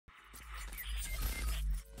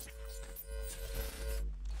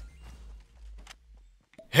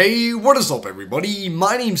Hey, what is up everybody?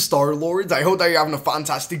 My name's Star-Lord. I hope that you're having a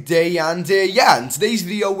fantastic day, and yeah, in today's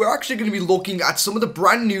video we're actually going to be looking at some of the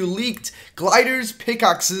brand new leaked gliders,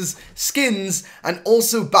 pickaxes, skins, and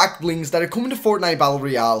also back blings that are coming to Fortnite Battle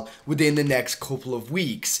Royale within the next couple of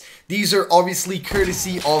weeks. These are obviously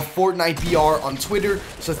courtesy of Fortnite BR on Twitter,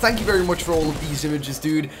 so thank you very much for all of these images,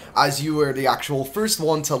 dude, as you were the actual first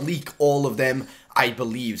one to leak all of them, I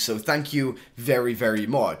believe, so thank you very, very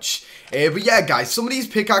much. But yeah, guys, some of these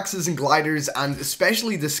pickaxes and gliders, and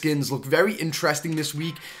especially the skins, look very interesting this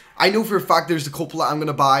week. I know for a fact there's a couple that I'm going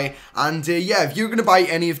to buy, and yeah, if you're going to buy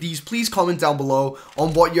any of these, please comment down below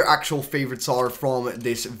on what your actual favorites are from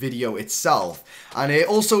this video itself. And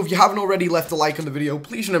also, if you haven't already left a like on the video,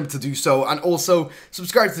 please remember to do so, and also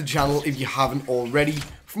subscribe to the channel if you haven't already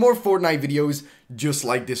for more Fortnite videos just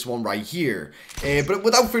like this one right here. But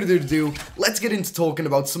without further ado, let's get into talking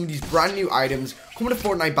about some of these brand new items coming to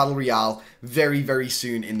Fortnite Battle Royale very, very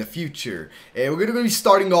soon in the future. We're going to be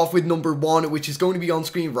starting off with number 1, which is going to be on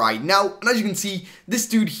screen right now. And as you can see, this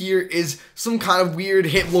dude here is some kind of weird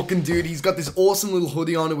hip looking dude. He's got this awesome little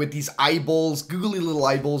hoodie on with these eyeballs, googly little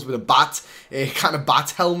eyeballs with a bat, kind of bat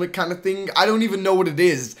helmet kind of thing. I don't even know what it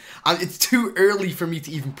is, and it's too early for me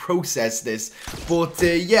to even process this. But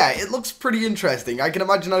yeah, it looks pretty interesting. I can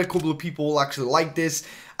imagine that a couple of people will actually like this.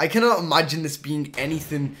 I cannot imagine this being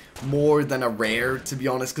anything more than a rare, to be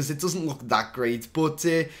honest, because it doesn't look that great. But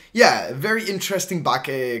yeah, very interesting back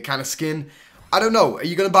kind of skin. I don't know. Are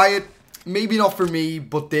you going to buy it? Maybe not for me,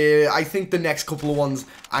 but I think the next couple of ones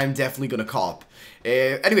I'm definitely going to cop.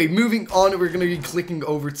 Anyway, moving on, we're going to be clicking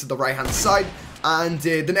over to the right hand side. And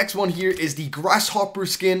the next one here is the grasshopper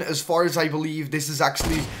skin. As far as I believe, this is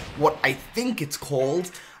actually what I think it's called.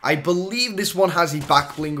 I believe this one has a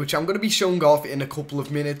back bling, which I'm going to be showing off in a couple of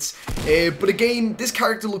minutes. But again, this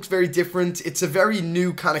character looks very different. It's a very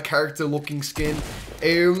new kind of character looking skin.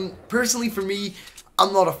 Personally for me,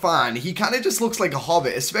 I'm not a fan. He kind of just looks like a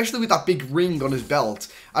hobbit, especially with that big ring on his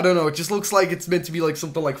belt. I don't know, it just looks like it's meant to be like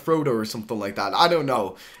something like Frodo or something like that. I don't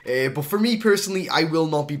know. But for me personally, I will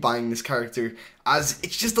not be buying this character, as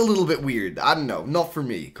it's just a little bit weird. I don't know, not for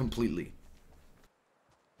me completely.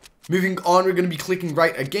 Moving on, we're going to be clicking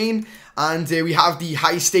right again, and we have the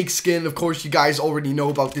high stakes skin. Of course, you guys already know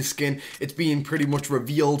about this skin. It's being pretty much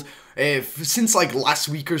revealed since like last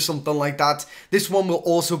week or something like that. This one will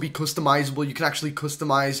also be customizable. You can actually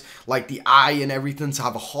customize like the eye and everything to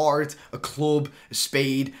have a heart, a club, a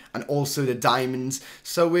spade, and also the diamonds.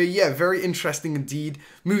 So yeah, very interesting indeed.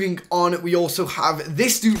 Moving on, we also have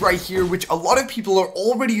this dude right here, which a lot of people are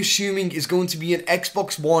already assuming is going to be an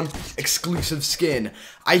Xbox One exclusive skin.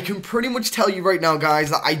 I can pretty much tell you right now, guys,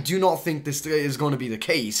 that I do not think this is going to be the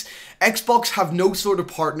case. Xbox have no sort of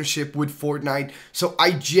partnership with Fortnite, so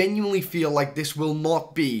I genuinely feel like this will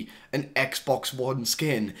not be an Xbox One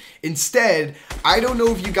skin. Instead, I don't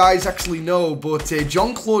know if you guys actually know, but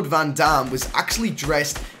Jean-Claude Van Damme was actually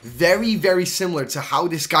dressed very, very similar to how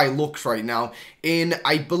this guy looks right now in,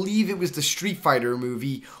 I believe it was the Street Fighter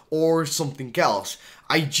movie or something else.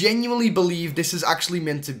 I genuinely believe this is actually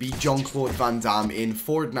meant to be Jean-Claude Van Damme in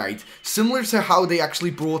Fortnite, similar to how they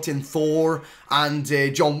actually brought in Thor and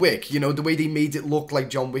John Wick, you know, the way they made it look like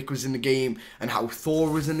John Wick was in the game and how Thor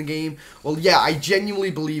was in the game. Well, yeah, I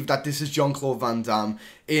genuinely believe that this is Jean-Claude Van Damme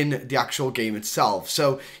in the actual game itself.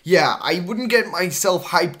 So yeah, I wouldn't get myself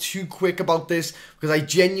hyped too quick about this, because I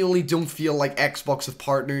genuinely don't feel like Xbox have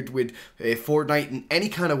partnered with Fortnite in any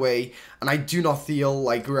kind of way, and I do not feel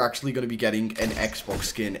like we're actually going to be getting an Xbox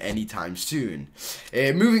skin anytime soon.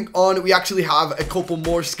 Moving on, we actually have a couple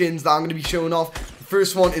more skins that I'm going to be showing off.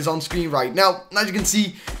 First one is on screen right now, and as you can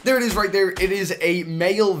see, there it is right there. It is a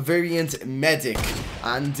male variant medic,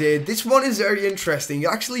 and this one is very interesting. It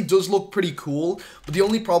actually does look pretty cool, but the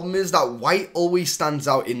only problem is that white always stands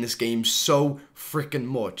out in this game so freaking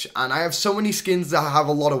much, and I have so many skins that have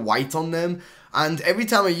a lot of white on them, and every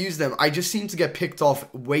time I use them, I just seem to get picked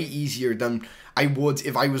off way easier than I would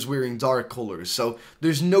if I was wearing dark colors. So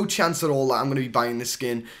there's no chance at all that I'm going to be buying this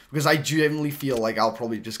skin, because I genuinely feel like I'll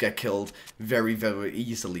probably just get killed very, very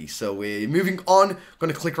easily. So moving on, I'm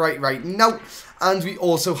going to click right now, and we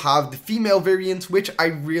also have the female variant, which I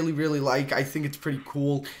really, really like. I think it's pretty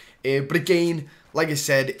cool, but again, like I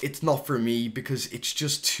said, it's not for me because it's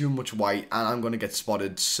just too much white, and I'm going to get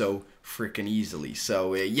spotted so freaking easily.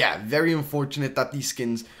 So yeah, very unfortunate that these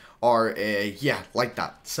skins are, yeah, like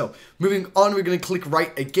that. So, moving on, we're going to click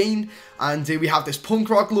right again, and we have this punk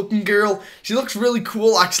rock looking girl. She looks really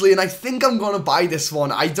cool, actually, and I think I'm going to buy this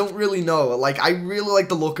one. I don't really know. Like, I really like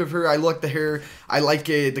the look of her. I like the hair. I like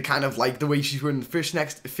the kind of, like, the way she's wearing the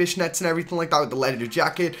fishnets and everything like that with the leather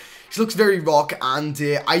jacket. She looks very rock, and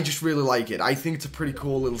I just really like it. I think it's a pretty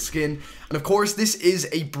cool little skin. And of course, this is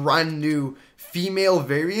a brand new female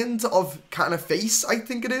variant of kind of face, I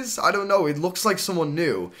think it is. I don't know. It looks like someone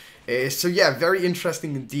new. So yeah, very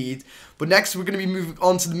interesting indeed. But next, we're going to be moving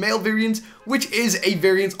on to the male variant, which is a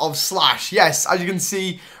variant of Slash. Yes, as you can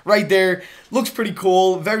see right there, looks pretty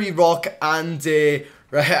cool, very rock, and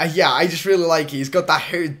yeah, I just really like it. He's got that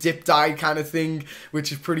hair dip dye kind of thing,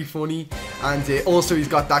 which is pretty funny. And also, he's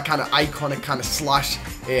got that kind of iconic kind of Slash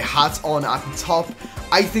hat on at the top.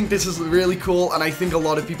 I think this is really cool, and I think a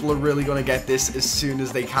lot of people are really going to get this as soon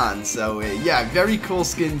as they can. So, yeah, very cool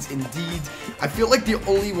skins indeed. I feel like the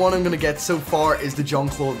only one I'm going to get so far is the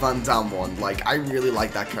Jean-Claude Van Damme one. Like, I really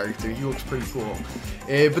like that character. He looks pretty cool.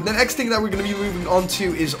 But the next thing that we're going to be moving on to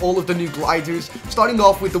is all of the new gliders, starting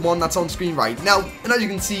off with the one that's on screen right now. And as you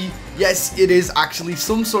can see, yes, it is actually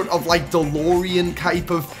some sort of like DeLorean type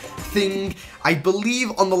of thing. I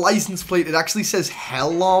believe on the license plate it actually says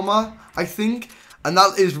Hell Llama, I think. And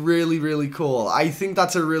that is really, really cool. I think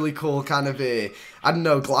that's a really cool kind of I don't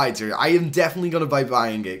know, glider. I am definitely going to be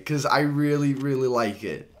buying it because I really, really like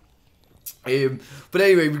it. But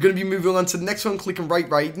anyway, we're going to be moving on to the next one, clicking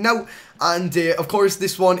right now, and of course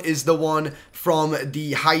this one is the one from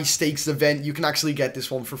the high stakes event. You can actually get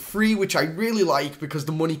this one for free, which I really like because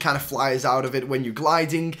the money kind of flies out of it when you're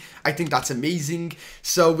gliding. I think that's amazing.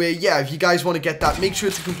 So yeah, if you guys want to get that, make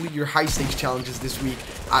sure to complete your high stakes challenges this week,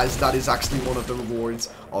 as that is actually one of the rewards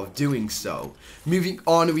of doing so. Moving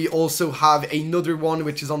on, we also have another one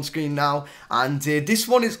which is on screen now, and this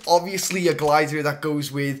one is obviously a glider that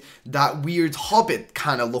goes with that weird Hobbit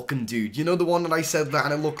kind of looking dude. You know, the one that I said that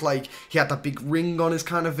kind of looked like he had that big ring on his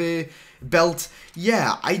kind of belt.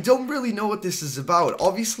 Yeah, I don't really know what this is about.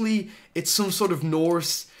 Obviously, it's some sort of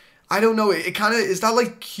Norse. I don't know, it kind of, is that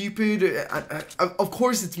like Cupid? Of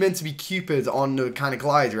course it's meant to be Cupid on the kind of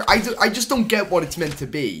glider. I just don't get what it's meant to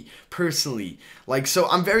be, personally. Like, so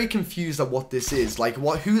I'm very confused at what this is, like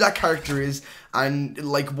who that character is, and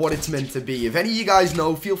like what it's meant to be. If any of you guys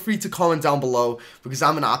know, feel free to comment down below, because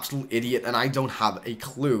I'm an absolute idiot and I don't have a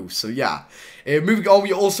clue. So yeah, moving on,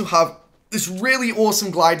 we also have this really awesome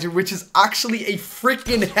glider, which is actually a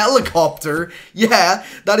freaking helicopter. Yeah,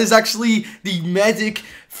 that is actually the medic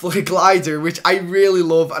glider, which I really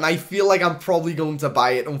love, and I feel like I'm probably going to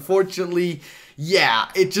buy it. Unfortunately, yeah,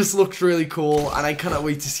 it just looks really cool, and I cannot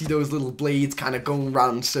wait to see those little blades kind of going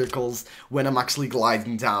around in circles when I'm actually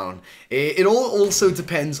gliding down. It all also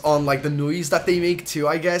depends on like the noise that they make too,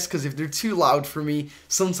 I guess, because if they're too loud for me,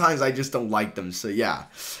 sometimes I just don't like them. So yeah,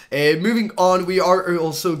 moving on, we are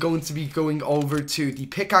also going to be going over to the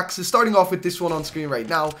pickaxes, starting off with this one on screen right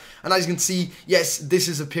now. And as you can see, yes, this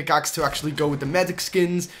is a pickaxe to actually go with the medic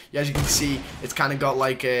skins. Yeah, as you can see, it's kind of got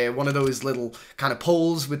like one of those little kind of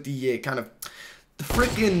poles with the kind of the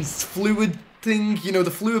freaking fluid thing, you know,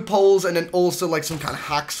 the fluid poles, and then also like some kind of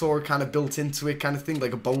hacksaw kind of built into it kind of thing,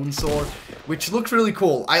 like a bone saw, which looks really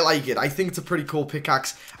cool. I like it. I think it's a pretty cool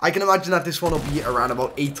pickaxe. I can imagine that this one will be around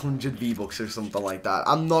about 800 V-Bucks or something like that.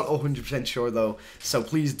 I'm not 100% sure though, so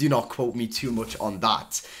please do not quote me too much on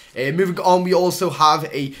that. Moving on, we also have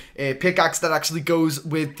a pickaxe that actually goes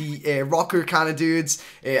with the rocker kind of dudes.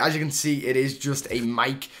 As you can see, it is just a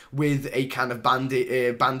mic with a kind of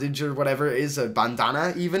bandage or whatever it is, a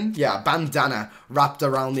bandana even. Yeah, bandana wrapped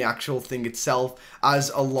around the actual thing itself, as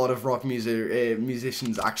a lot of rock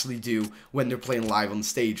musicians actually do when they're playing live on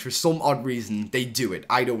stage. For some odd reason, they do it.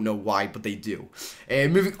 I don't know why, but they do.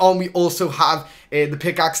 Moving on, we also have the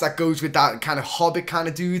pickaxe that goes with that kind of hobbit kind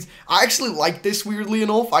of dude. I actually like this, weirdly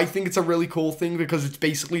enough. I think it's a really cool thing because it's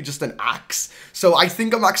basically just an axe. So I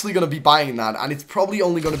think I'm actually going to be buying that, and it's probably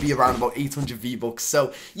only going to be around about 800 V-Bucks.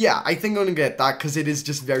 So yeah, I think I'm going to get that because it is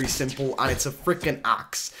just very simple and it's a freaking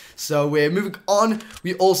axe. So moving on,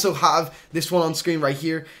 we also have this one on screen right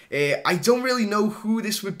here. I don't really know who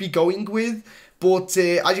this would be going with, but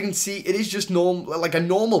as you can see, it is just like a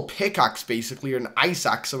normal pickaxe, basically, or an ice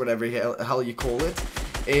axe, or whatever the hell you call it.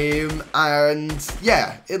 And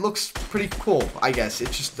yeah, it looks pretty cool, I guess.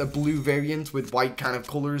 It's just a blue variant with white kind of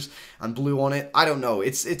colors and blue on it. I don't know.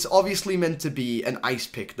 It's obviously meant to be an ice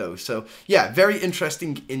pick though. So yeah, very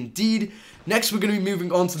interesting indeed. Next, we're going to be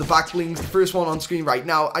moving on to the back blings. The first one on screen right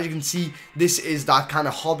now, as you can see, this is that kind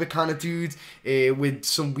of hobbit kind of dude with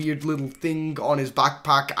some weird little thing on his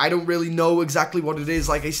backpack. I don't really know exactly what it is.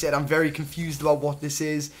 Like I said, I'm very confused about what this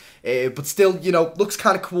is. but still, you know, looks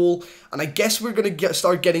kind of cool. And I guess we're going to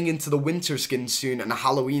start getting into the winter skins soon and the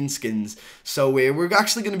Halloween skins. So we're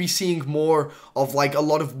actually going to be seeing more of like a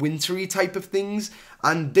lot of wintry type of things.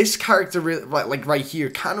 And this character, like right here,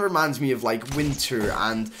 kind of reminds me of like winter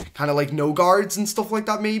and kind of like no guards and stuff like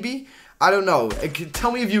that maybe. I don't know.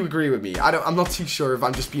 Tell me if you agree with me. I'm not too sure if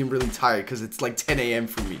I'm just being really tired because it's like 10 a.m.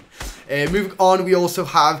 for me. Moving on, we also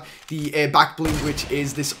have the back bling, which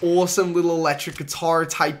is this awesome little electric guitar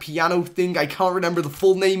type piano thing. I can't remember the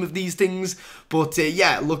full name of these things, but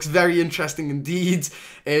yeah, it looks very interesting indeed.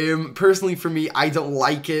 Personally for me, I don't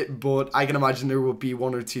like it, but I can imagine there will be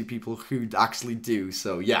 1 or 2 people who actually do,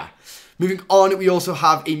 so yeah. Moving on, we also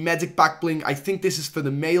have a medic back bling. I think this is for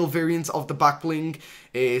the male variant of the back bling,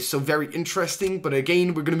 so very interesting. But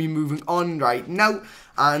again, we're going to be moving on right now.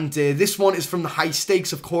 And this one is from the high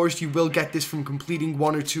stakes, of course. You will get this from completing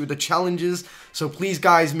 1 or 2 of the challenges. So please,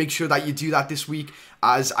 guys, make sure that you do that this week,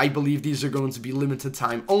 as I believe these are going to be limited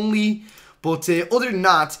time only. But other than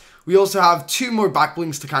that, we also have 2 more back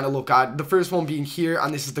blings to kind of look at. The first one being here,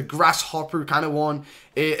 and this is the grasshopper kind of one.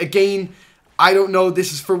 Again, I don't know,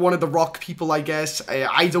 this is for one of the rock people, I guess.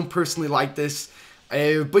 I don't personally like this.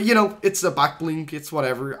 But, you know, it's a back bling. It's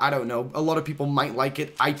whatever. I don't know. A lot of people might like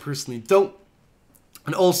it. I personally don't.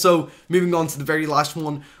 And also, moving on to the very last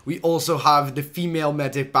one, we also have the female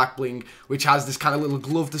medic back bling, which has this kind of little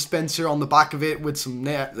glove dispenser on the back of it with some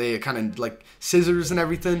kind of like scissors and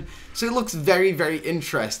everything. So it looks very, very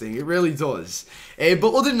interesting. It really does.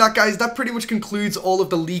 But other than that, guys, that pretty much concludes all of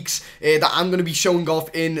the leaks that I'm going to be showing off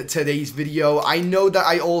in today's video. I know that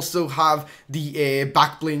I also have the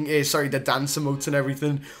back bling, the dance emotes and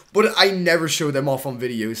everything, but I never show them off on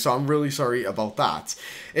videos, so I'm really sorry about that.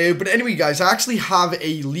 But anyway, guys, I actually have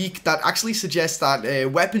a leak that actually suggests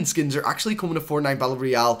that weapon skins are actually coming to Fortnite Battle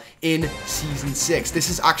Royale in Season 6. This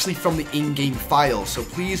is actually from the in-game file, so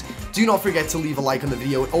please do not forget to leave a like on the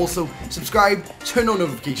video. And also, subscribe, turn on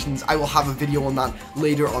notifications. I will have a video on that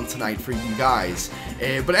later on tonight for you guys.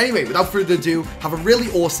 But anyway, without further ado, have a really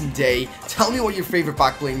awesome day. Tell me what your favorite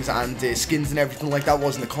back blings and skins and everything like that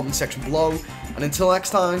was in the comment section below. And until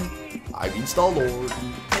next time, I've been Star-Lord.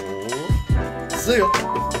 See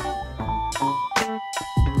ya.